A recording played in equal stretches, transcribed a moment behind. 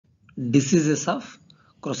Diseases of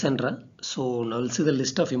Crossandra. So now we'll see the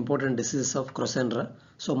list of important diseases of Crossandra.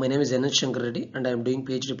 So my name is N. H. Shankar Reddy and I am doing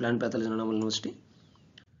PhD plant pathology in Annamalai University.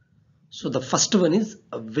 So the first one is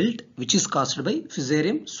a wilt, which is caused by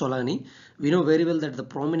Fusarium solani. We know very well that the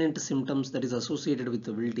prominent symptoms that is associated with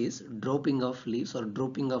the wilt is dropping of leaves and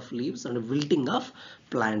wilting of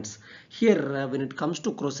plants. Here when it comes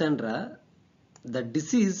to Crossandra, the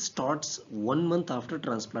disease starts 1 month after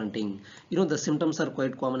transplanting. The symptoms are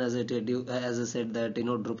quite common, as I said, that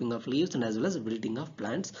dropping of leaves and as well as wilting of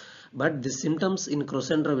plants. But the symptoms in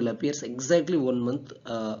Crossandra will appear exactly 1 month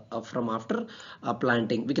from after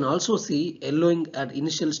planting. We can also see yellowing at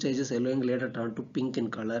initial stages, yellowing later turn to pink in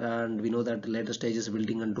color, and we know that later stages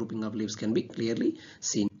wilting and drooping of leaves can be clearly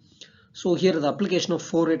seen. So here the application of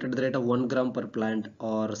phorate at the rate of 1 gram per plant,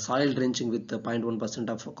 or soil drenching with 0.1%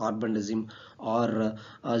 of carbendazim, or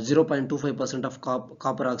 0.25% of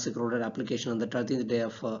copper oxychloride application on the 13th day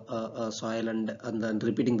of soil, and then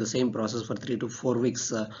repeating the same process for 3 to 4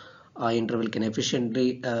 weeks interval can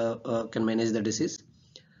efficiently can manage the disease.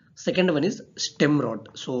 Second one is stem rot.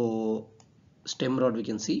 So stem rot we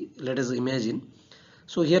can see. Let us imagine.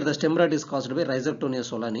 So here the stem rot is caused by Rhizoctonia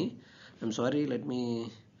solani. I'm sorry, let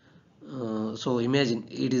me so imagine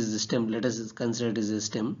it is the stem. Let us consider it is a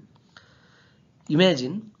stem.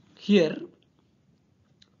 Imagine here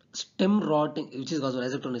stem rotting, which is caused by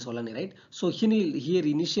Rhizoctonia solani, right? So here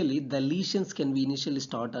initially the lesions can be initially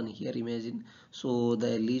start on here. Imagine, so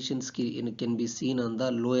the lesions can be seen on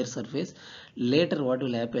the lower surface. Later what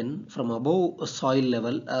will happen, from above soil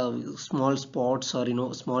level, small spots or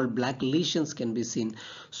small black lesions can be seen.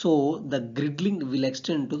 So the griddling will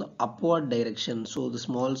extend to the upward direction. So the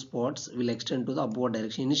small spots will extend to the upward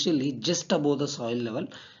direction. Initially just above the soil level.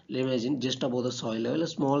 Imagine just above the soil level,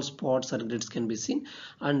 small spots or grids can be seen,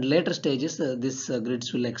 and later stages this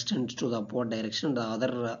grids will extend to the upward direction. The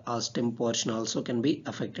other stem portion also can be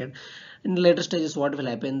affected. In later stages what will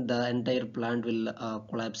happen, the entire plant will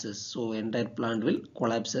collapses. So entire plant will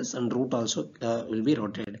collapses and root also will be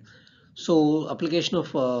rotted. So application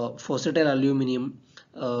of phosphatide aluminum,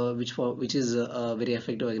 which is very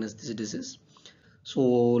effective against this disease. So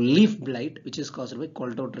leaf blight, which is caused by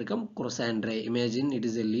Coltotrichum crossandrae. Imagine it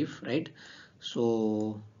is a leaf, right?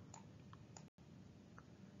 So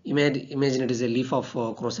imagine it is a leaf of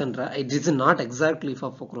Crossandra. It is not exact leaf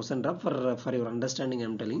of Crossandra, for your understanding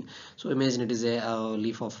I'm telling. So imagine it is a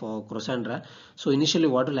leaf of Crossandra. So initially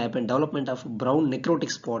what will happen, development of brown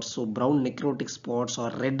necrotic spots. So brown necrotic spots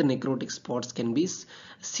or red necrotic spots can be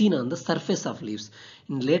seen on the surface of leaves.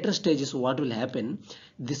 In later stages what will happen,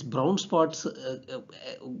 this brown spots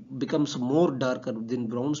becomes more darker. Then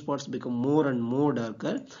brown spots become more and more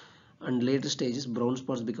darker, and later stages brown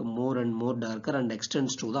spots become more and more darker and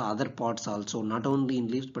extends to the other parts also, not only in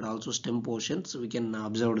leaves but also stem portions. We can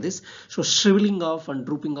observe this. So shriveling off and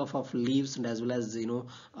drooping off of leaves, and as well as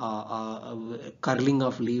curling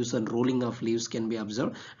of leaves and rolling of leaves can be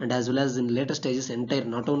observed, and as well as in later stages entire,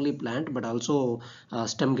 not only plant but also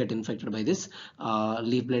stem get infected by this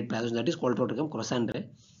leaf blade pathogen, that is called Coltotrichum crossandrae.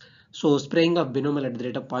 So spraying of benomel at the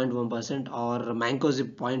rate of 0.1%, or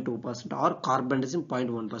mancozeb 0.2%, or carbendazim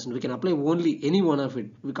 0.1%. We can apply only any one of it.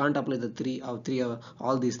 We can't apply the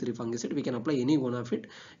all these three fungicides. We can apply any one of it,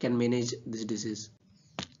 can manage this disease.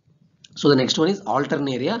 So the next one is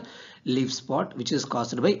Alternaria leaf spot, which is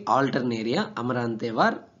caused by Alternaria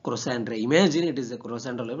amaranthine Crossandra. Imagine it is a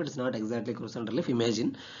Crossandra leaf. It is not exactly Crossandra leaf.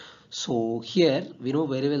 Imagine. So here we know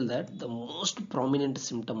very well that the most prominent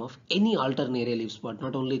symptom of any Alternaria leaf spot,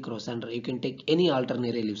 not only Crossandra, you can take any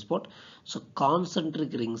Alternaria leaf spot. So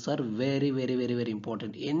concentric rings are very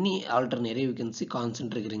important. Any Alternaria you can see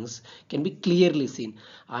concentric rings can be clearly seen,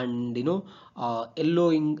 and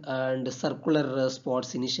yellowing and circular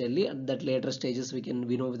spots initially. At that later stages we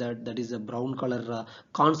know that is a brown color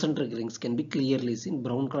concentric rings can be clearly seen.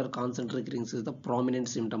 Brown color concentric rings is the prominent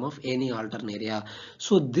symptom of any Alternaria.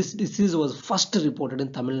 So this disease was first reported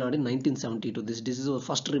in Tamil Nadu in 1972. This disease was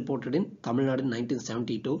first reported in Tamil Nadu in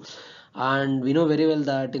 1972, and we know very well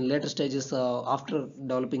that in later stages after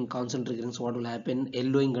developing concentric rings what will happen,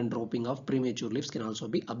 yellowing and dropping of premature leaves can also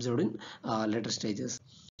be observed in later stages.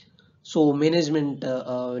 So management,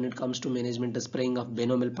 when it comes to management, the spraying of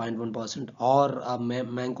benomel 0.1%, or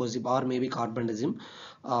mancozeb, or maybe carbendazim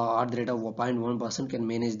at the rate of 0.1% can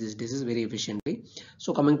manage this disease very efficiently.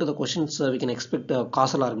 So coming to the questions, we can expect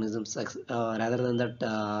causal organisms. Rather than that,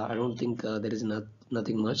 I don't think there is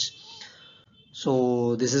nothing much.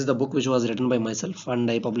 So this is the book which was written by myself, and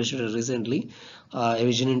I published it recently, A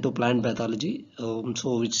Vision into Plant Pathology.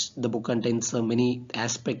 So which the book contains many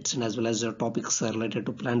aspects and as well as topics related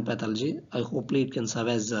to plant pathology. Hopefully it can serve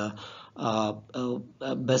as a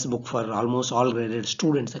best book for almost all graded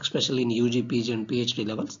students, especially in UG, PG and PhD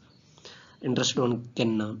levels. Interested one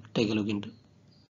can take a look into.